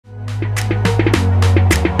I've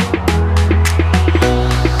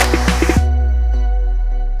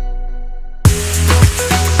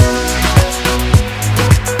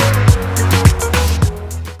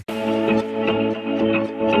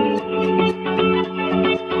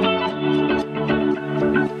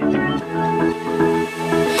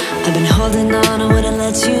been holding on, I wouldn't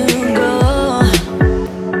let you go.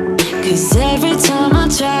 'Cause every time I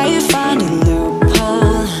try, you find a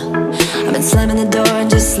loophole. I've been slamming the door and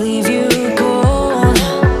just leave you cold.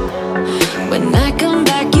 When I come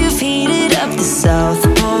back, you've heated up the South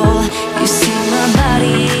Pole. You see my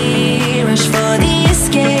body rush for the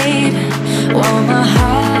escape, while my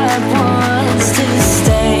heart wants to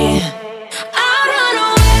stay.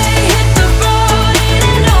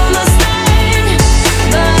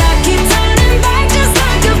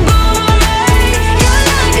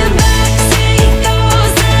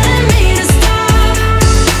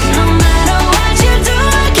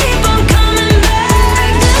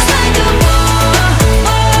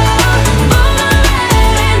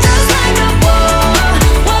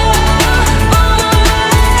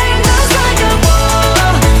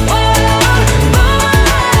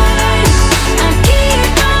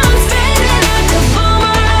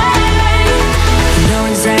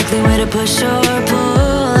 Push or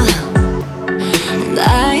pull, and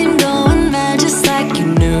I am going mad just like you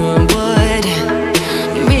knew I would.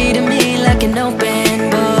 You're reading me like an open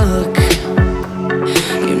book.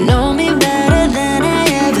 You know me better than I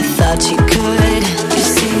ever thought you could. You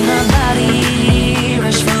see my body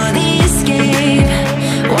rush for the escape,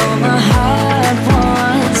 while my heart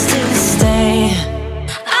wants to stay.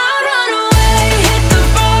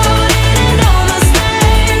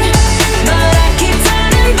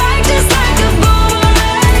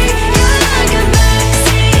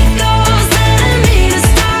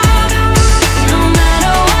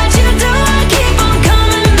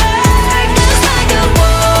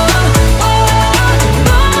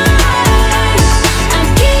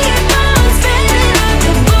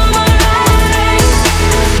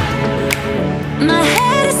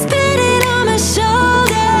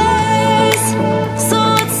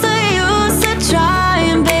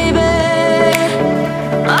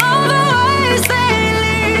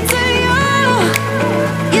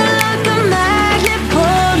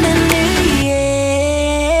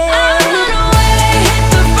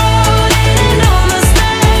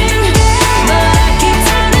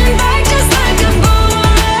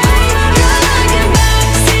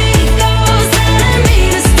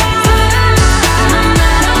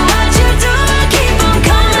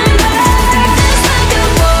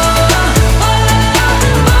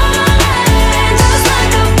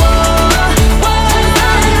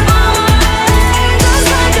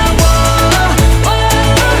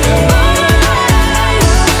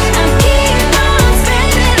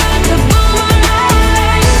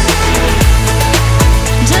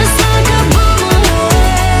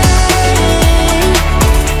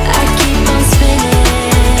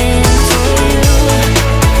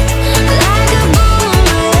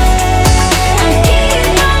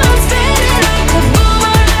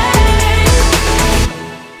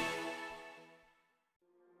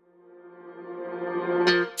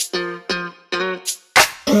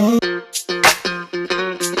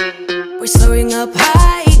 We're soaring up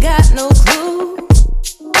high, got no clue.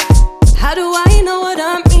 How do I know what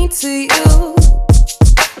I mean to you?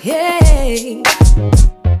 Yeah.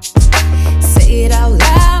 Say it out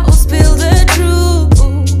loud, spill the truth.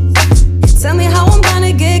 Tell me how I'm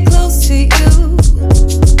gonna get close to you.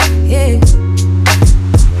 Yeah.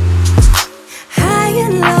 High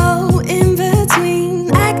and low, in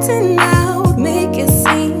between, acting out, make a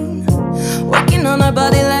scene. Working on our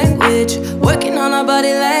body language, working on our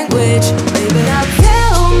body language. Baby, now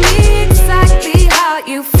tell me exactly how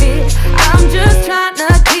you feel. I'm just trying to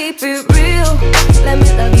keep it real. Let me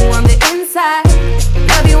love you on the inside,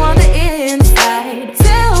 love you on the inside.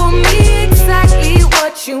 Tell me exactly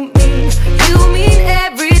what you mean. You mean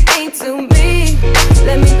everything to me.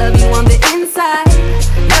 Let me love you on the inside,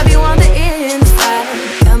 love you on the inside.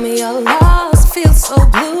 Tell me you're lost, feel so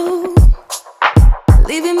blue,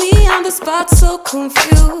 leaving me on the spot so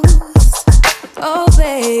confused. Oh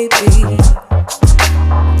baby,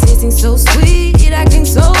 tasting so sweet, acting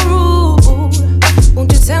so rude.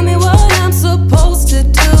 Won't you tell me what I'm supposed to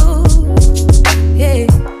do? Yeah.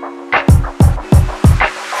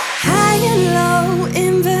 High and low,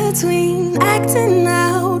 in between, acting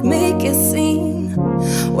out, make a scene.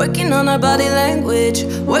 Working on our body language,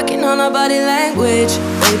 working on our body language.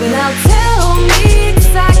 Baby, now tell me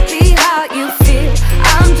exactly how you feel.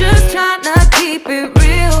 I'm just trying to keep it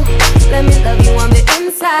real. Let me love you on the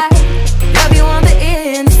inside, love you on the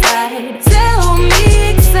inside.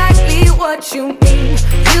 what you mean.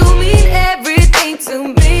 You mean everything to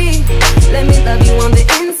me. Let me love you on the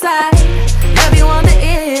inside, love you on the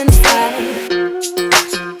inside.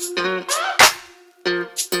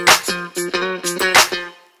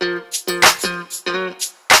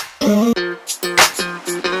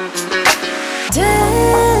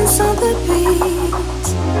 Dance on the beat.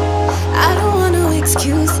 I don't want no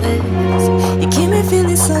excuses. You keep me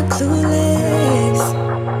feeling so clueless.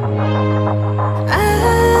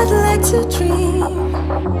 I'd like to dream.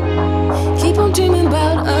 Keep on dreaming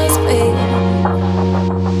about us, baby.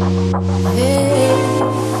 Hey.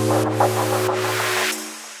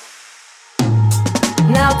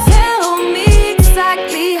 Now tell me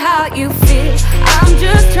exactly how you feel. I'm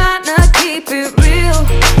just trying to keep it real.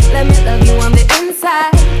 Let me love you on the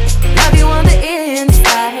inside, love you on the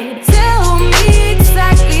inside. Tell me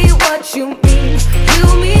exactly what you mean. You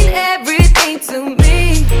mean everything to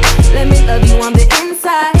me. Let me love you on the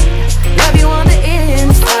inside, love you on the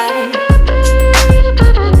inside.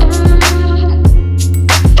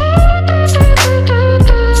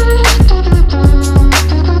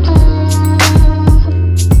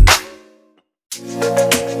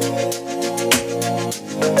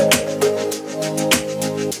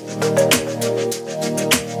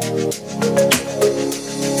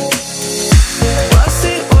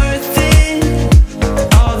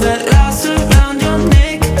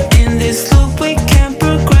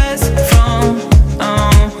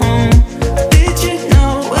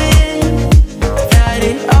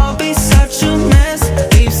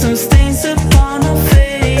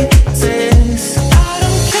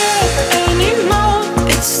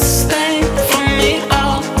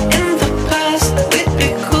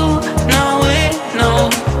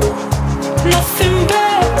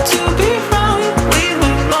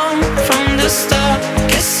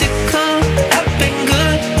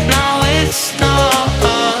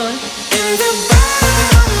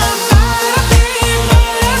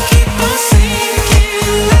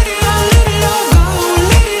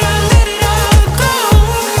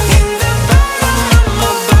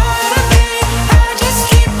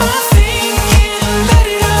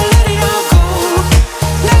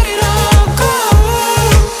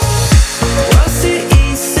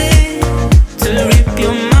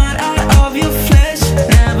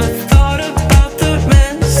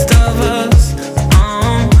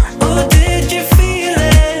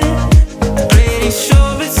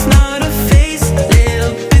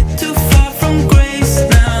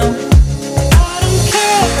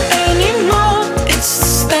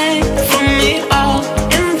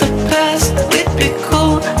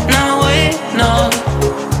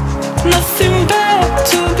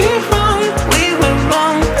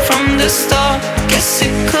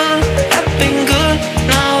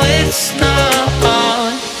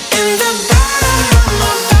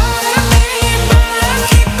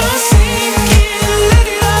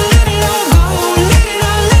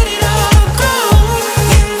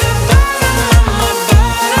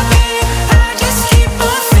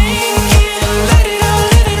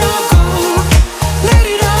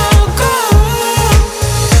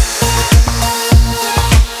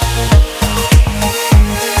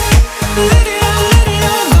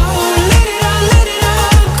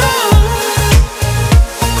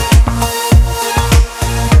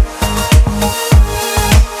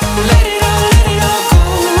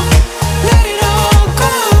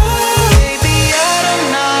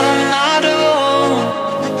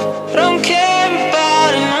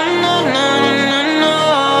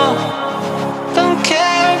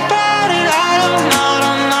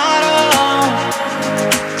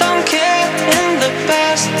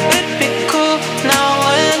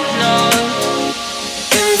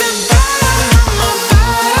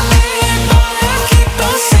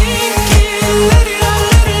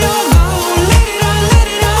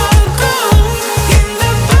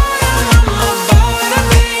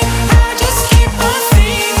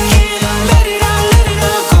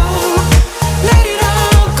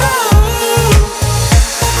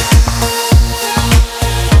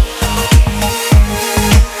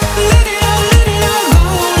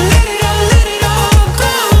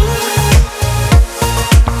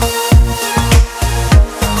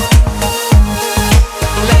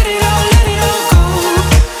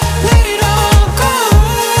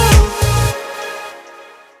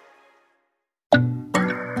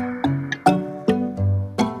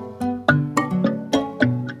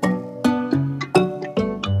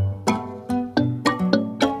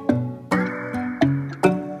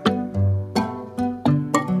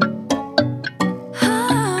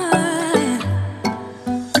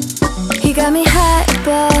 got me high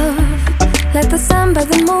above, like the sun by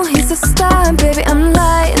the moon, he's a star. And baby, I'm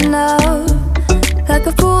lighting up.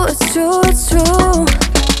 true, it's true.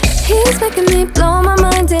 He's making me blow my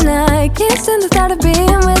mind and I can't stand the thought of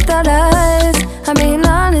being without us. I'm being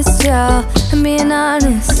honest, y'all, I'm being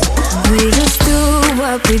honest. We just do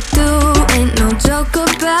what we do, ain't no joke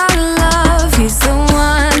about love. He's the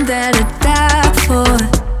one that I die for.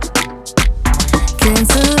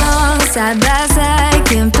 Dancing along side by side,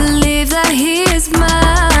 can't believe that he is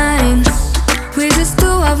mine. We just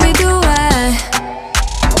do what we do, my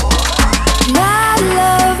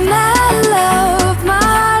love, my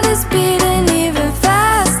heart is beating even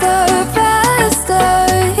faster,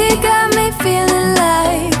 faster. He got me feeling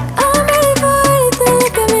like I'm ready for anything,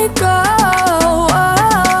 look at me go.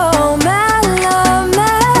 Oh, my love, my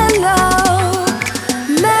love,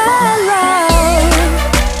 my love.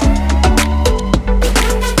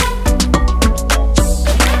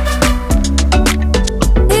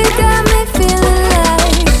 He got me feeling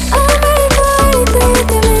like I'm ready for anything,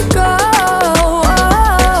 look at me go.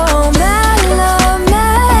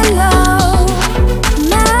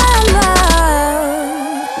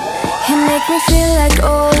 Me feel like,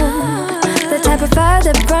 oh, the type of fire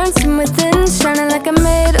that burns from within, shining like I'm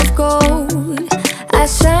made of gold. I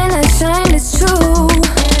shine, it's true.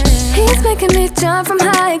 He's making me jump from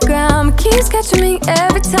high ground, keeps catching me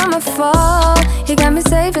every time I fall. He got me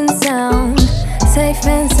safe and sound, safe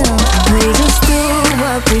and sound. We just do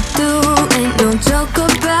what we do, ain't no joke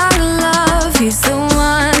about love. He's the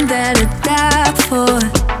one that I die for.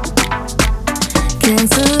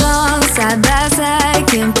 Dance along side by side,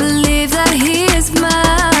 can't believe that he is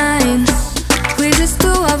mine. We just do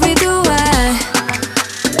what we do, my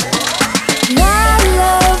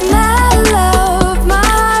love, my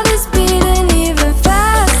heart is beating even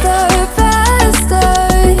faster, faster.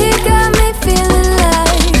 He got me feeling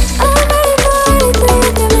like I'm ready for anything,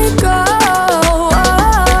 look at me go.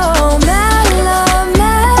 Oh, my love,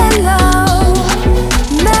 my love,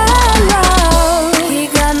 my love. He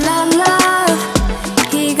got my love,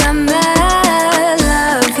 he got my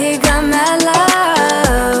love, he got my love.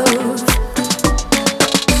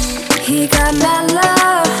 He got my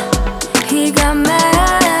love, he got my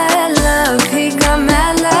love, he got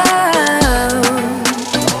my love.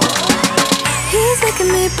 He's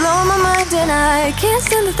making me blow my mind and I can't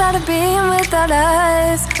stand the thought of being without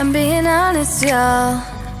us. I'm being honest, y'all.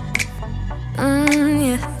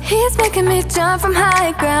 Yeah. He's making me jump from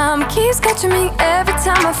high ground, keeps catching me every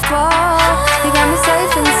time I fall. He got me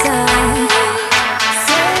safe and sound.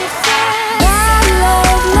 My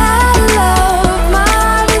love, my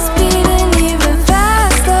heart is beating even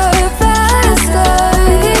faster, faster.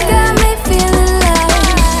 He got me feeling like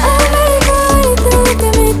I'm ready for anything, look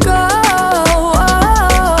at me go.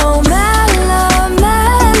 Oh, my love, my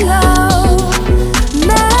love,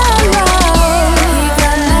 my love. He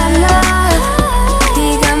got my love, he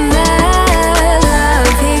got my love,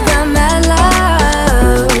 he got my love.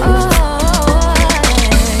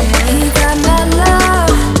 He got my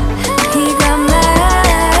love, he got my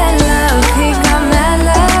love, he got my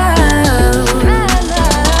love, my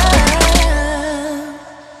love.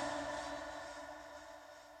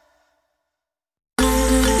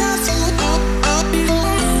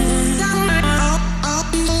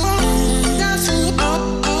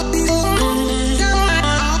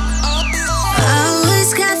 I always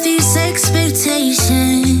got these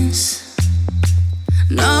expectations.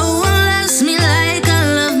 No one loves me like I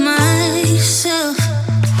love myself.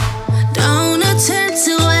 Don't attempt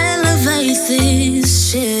to elevate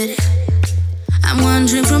this shit. I'm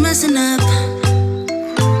wandering from messing up.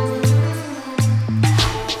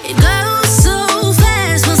 It goes so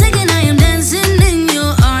fast, 1 second I am dancing in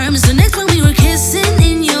your arms, the next one we were kissing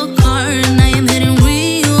in your car, and I am hitting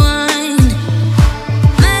rewind.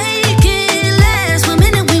 Make it last, 1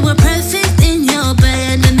 minute we were perfect in your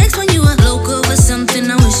bed, the next one you were local with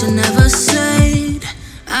something I wish I never said.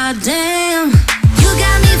 Ah damn, you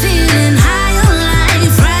got me feeling high on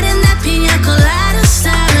life, riding that pina colada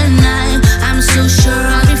style night. I'm so sure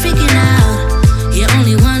I'll be freaking out. You're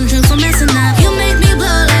only one drink for messing up. You make me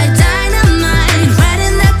blow like dynamite,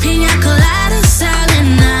 riding that pina colada style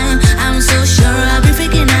night. I'm so sure I'll be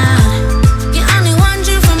freaking out. You're only one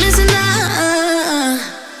drink for messing up.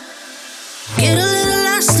 Get a little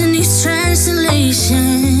lost in these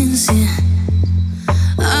translations, yeah.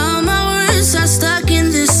 All my words are stuck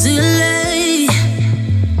in this delay.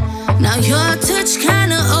 Now your touch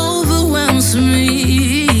kinda overwhelms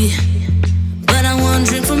me, but I'm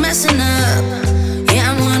wondering for messing up. Yeah,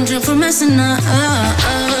 I'm wondering for messing up.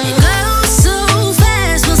 It goes so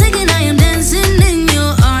fast, 1 second I am dancing in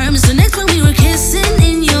your arms, the next one we were kissing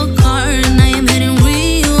in your car, and I am hitting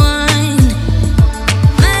rewind.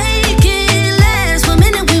 Make it last, 1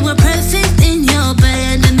 minute we were perfect in your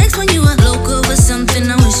bed, the next one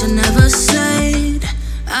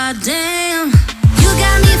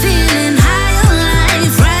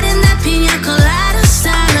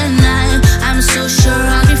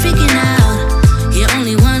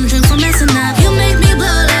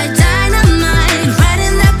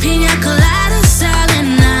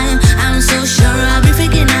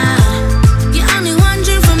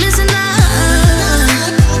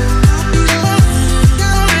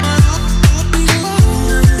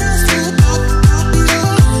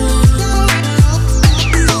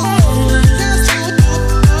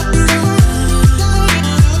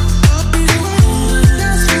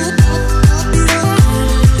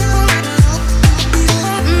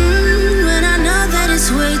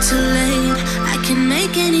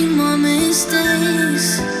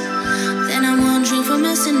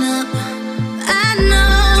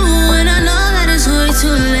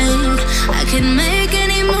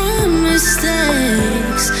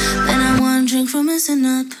messing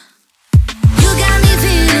up. You got me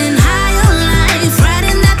feeling high on life,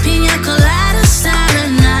 riding that pina colada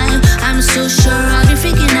silent night. I'm so sure I'll be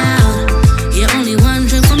freaking out. You're only one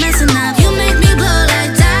drink from messing up. You make me blow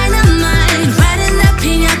like dynamite, riding that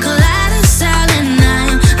pina colada silent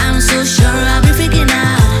night. I'm so sure I'll be freaking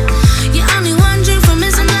out. You're only one drink from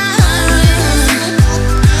messing up.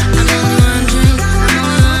 I'm only one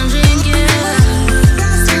drink, yeah.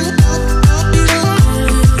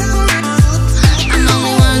 I'm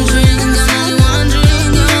only one drink, you're only one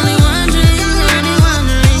drink, you're only one drink, you're only one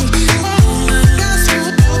drink.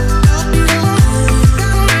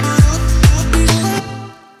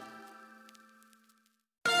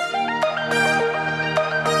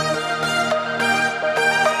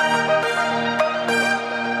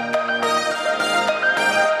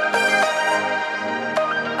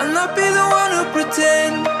 I'll not be the one who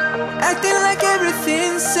pretend, acting like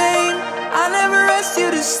everything's sane. I never asked you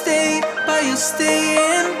to stay, but you're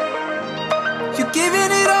staying. You're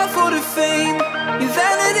giving it all for the fame. Your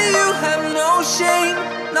vanity, you have no shame.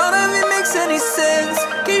 None of it makes any sense.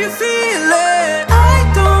 Can you feel it? I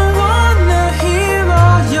don't wanna hear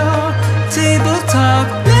all your table talk.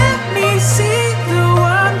 Let me see the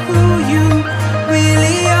one who you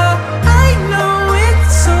really are. I know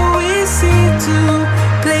it's so easy to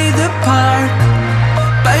play the part,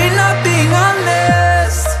 but you're not being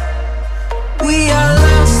honest. We are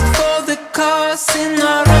lost for the cause in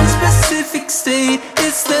our own specific state.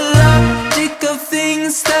 It's the logic of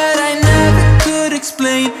things that I never could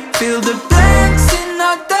explain. Fill the blanks in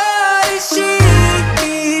our dirty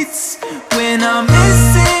sheets when I'm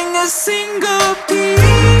missing a single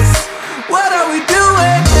piece. What are we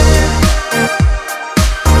doing?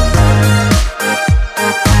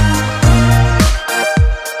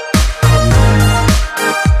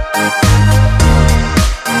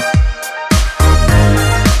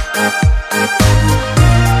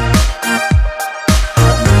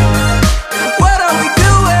 What are we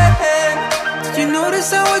doing? You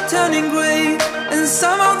notice how we're turning gray, and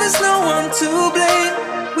somehow there's no one to blame.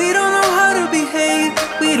 We don't know how to behave,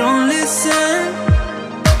 we don't listen.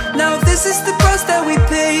 Now this is the price that we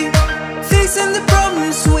pay, fixing the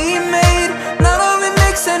problems we made. None of it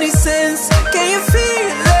makes any sense. Can you feel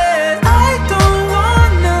it? I don't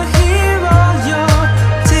wanna hear all your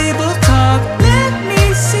table talk. Let me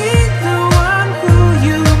see the one who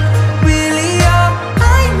you really are.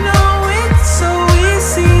 I know it's so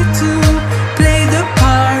easy to play the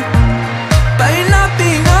part, but you're not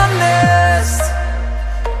being honest.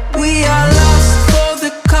 We are lost for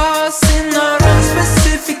the cause in our own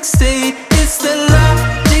specific state. It's the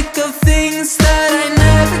logic of things that I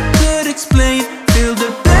never could explain. Fill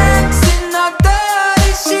the blanks in our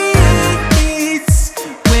dirty sheets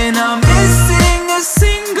when I'm missing a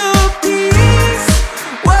single piece.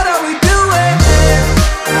 What are we doing?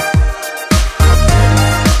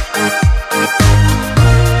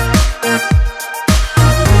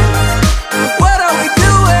 What are we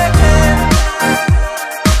doing?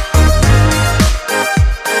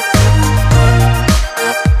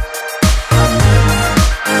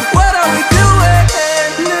 What are we doing?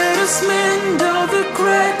 Let us mend all the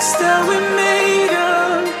cracks that we made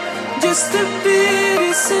up. Just a bit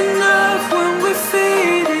is enough when we're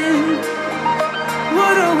fading.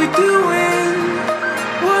 What are we doing?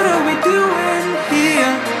 What are we doing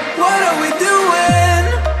here? What are we doing?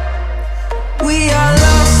 We are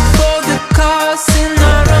lost for the cause in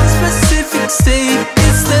our own specific state.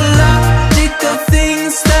 It's the logic of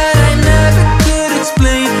things that I never could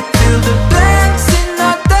explain. Fill the blanks in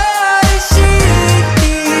our dirty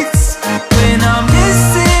sheets when I'm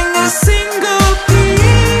missing a single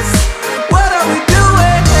piece. What are we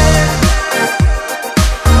doing?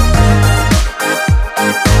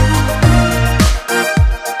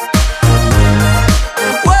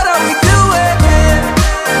 What are we doing?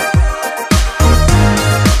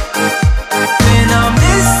 When I'm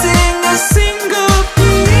missing a single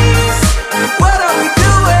piece. What are we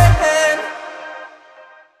doing?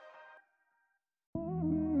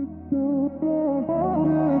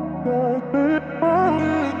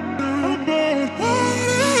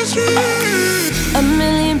 A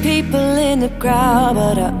million people in the crowd,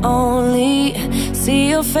 but I only see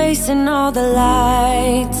your face in all the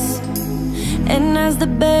lights. And as the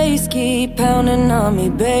bass keep pounding on me,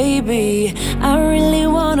 baby, I really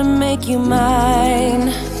wanna make you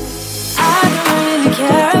mine. I don't really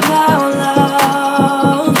care about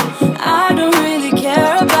love, I don't really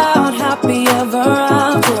care about happy ever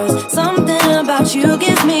afters. Something about you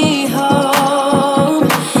gives me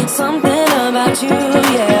hope, something about you,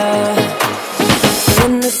 yeah.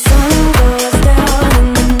 When the sun goes down and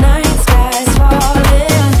the night sky's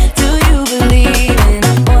falling, do you believe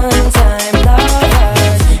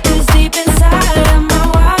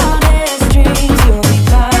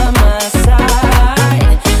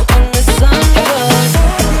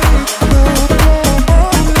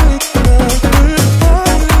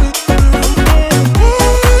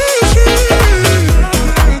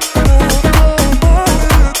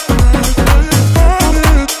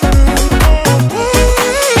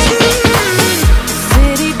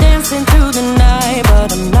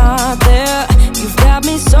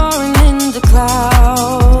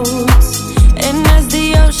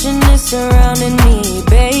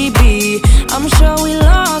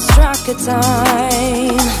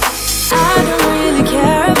time. I don't really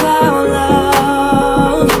care about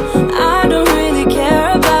love. I don't really care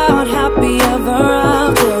about happy ever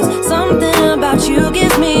afters. Something about you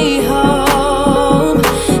gives me hope.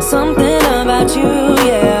 Something about you,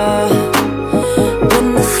 yeah. When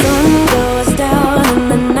the sun goes down and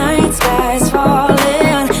the night sky's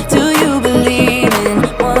falling, do you believe in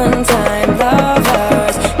one-time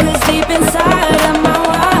lovers? 'Cause deep inside of my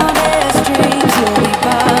wildest dreams, you'll be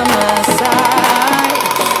by my side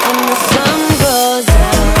when the sun goes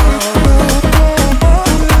down.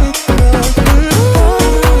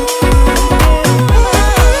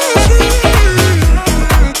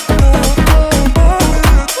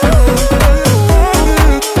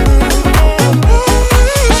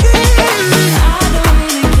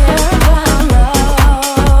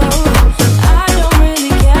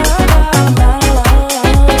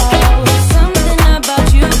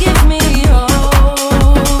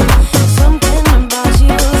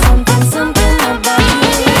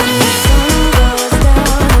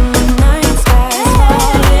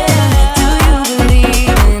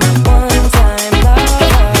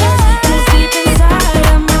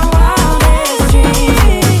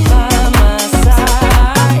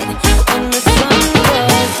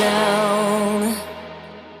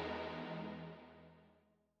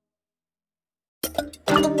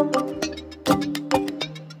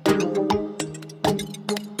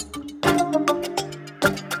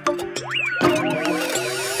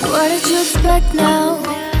 What did you expect now?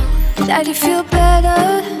 That you feel better?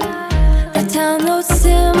 The town, those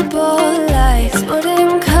simple lights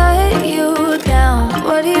wouldn't cut you down.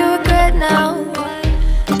 What do you regret now?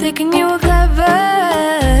 Thinking you were clever.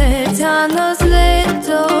 Turn those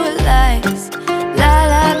little lights. La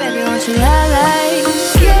la, baby, won't you la la?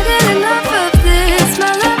 Getting enough of this,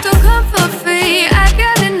 my love don't come for free. I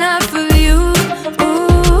got enough of you.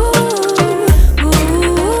 Ooh,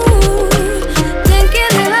 ooh.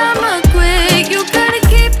 Thinking that I'ma quit, you gotta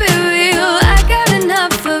keep it real. I got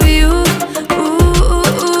enough of you.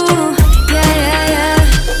 Ooh, yeah, yeah, yeah.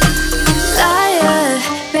 Liar,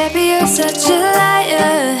 baby, you're such a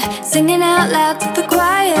liar. Singing out loud to the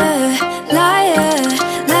choir. Liar,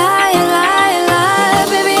 liar, liar, liar.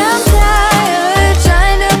 Baby, I'm tired,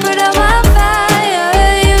 trying to put out my fire.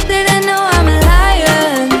 You didn't know I'm a liar,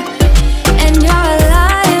 and you're a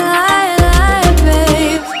liar, liar, liar,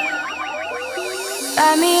 babe.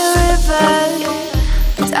 Buy me a river,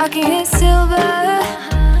 talking in silver.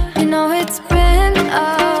 You know it's been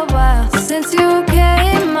a while since you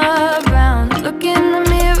came around. Look in the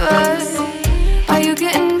mirror, are you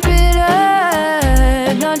getting bitter?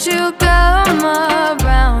 Don't you come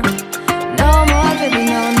around no more, baby,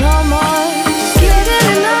 no, no more. Getting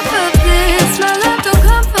enough of this, my love don't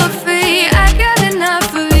come for free. I got enough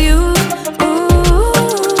of you. Ooh,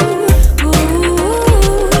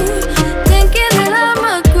 ooh. Thinking that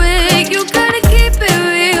I'ma quit, you gotta keep it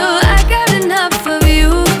real. I got enough of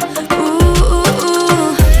you. Ooh,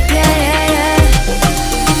 yeah, yeah, yeah.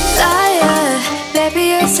 Liar, baby,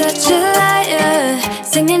 you're such a liar.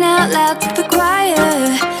 Singing out loud to the choir.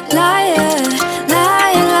 Liar,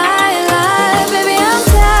 liar, liar, liar. Baby, I'm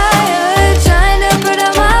tired, trying to put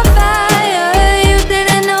out my fire. You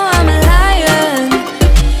didn't know I'm a liar,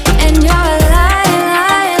 and you're a liar,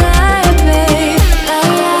 liar, liar, babe. La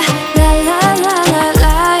la, la la la la,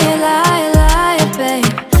 liar, liar, liar,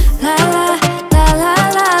 babe. La la, la la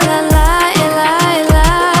la la, liar, liar,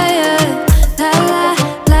 liar. La la,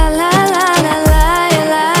 la la la la, liar,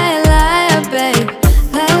 liar, liar, babe.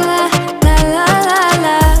 La la, la la la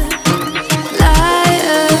la,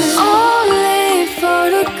 liar. Only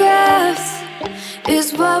photographs is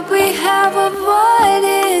what we have of what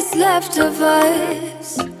is left of us.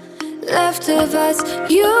 Left of us.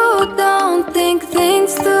 You don't think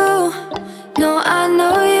things through. No, I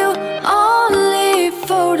know you. Only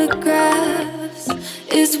photographs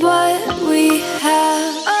is what we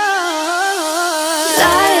have.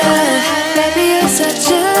 Liar, baby, you're such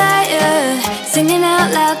a liar. Singing out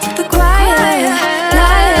loud to the choir. Liar,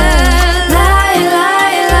 liar,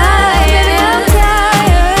 liar, liar. Baby, I'm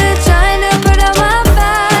tired, trying to put out my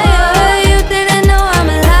fire. You didn't know I'm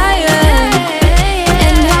a liar,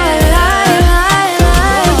 and you're a liar, liar,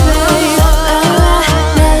 liar, babe.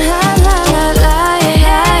 La la la la la, liar,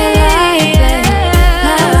 liar, liar, babe.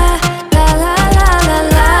 La la la la la,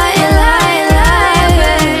 liar, liar, liar,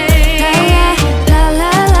 babe. La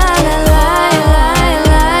la la la la, liar, liar,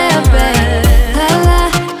 liar, babe. La la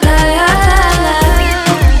la la la.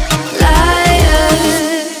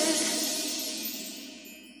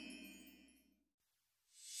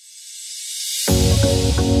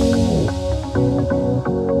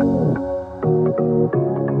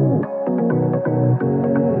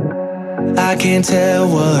 I can't tell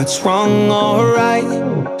what's wrong or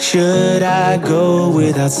right. Should I go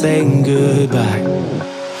without saying goodbye?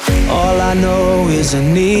 All I know is I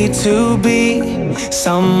need to be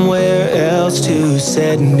somewhere else to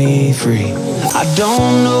set me free. I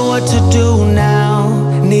don't know what to do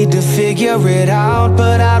now. Need to figure it out,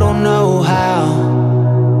 but I don't know how.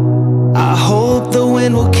 I hope the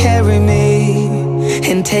wind will carry me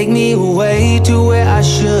and take me away to where I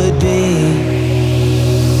should be.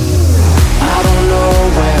 I don't know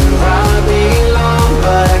where I belong,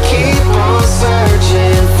 but I keep on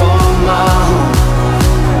searching for my home.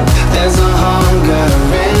 There's a hunger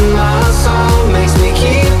in my soul, makes me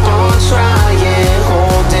keep on trying,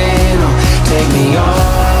 holding on. Take me all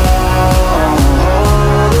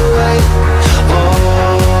the way, all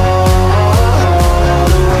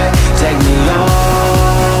the way. Take me all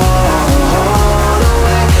the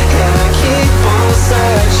way, and I keep on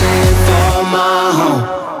searching for my home.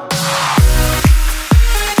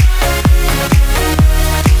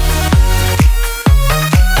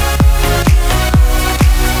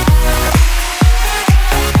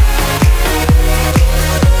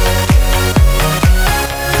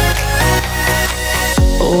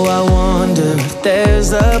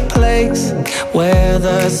 There's a place where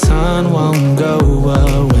the sun won't go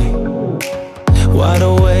away. Wide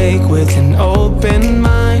awake with an open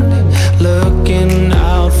mind, looking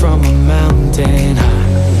out from a mountain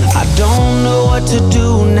high. I don't know what to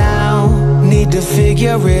do now, need to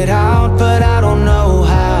figure it out, but I don't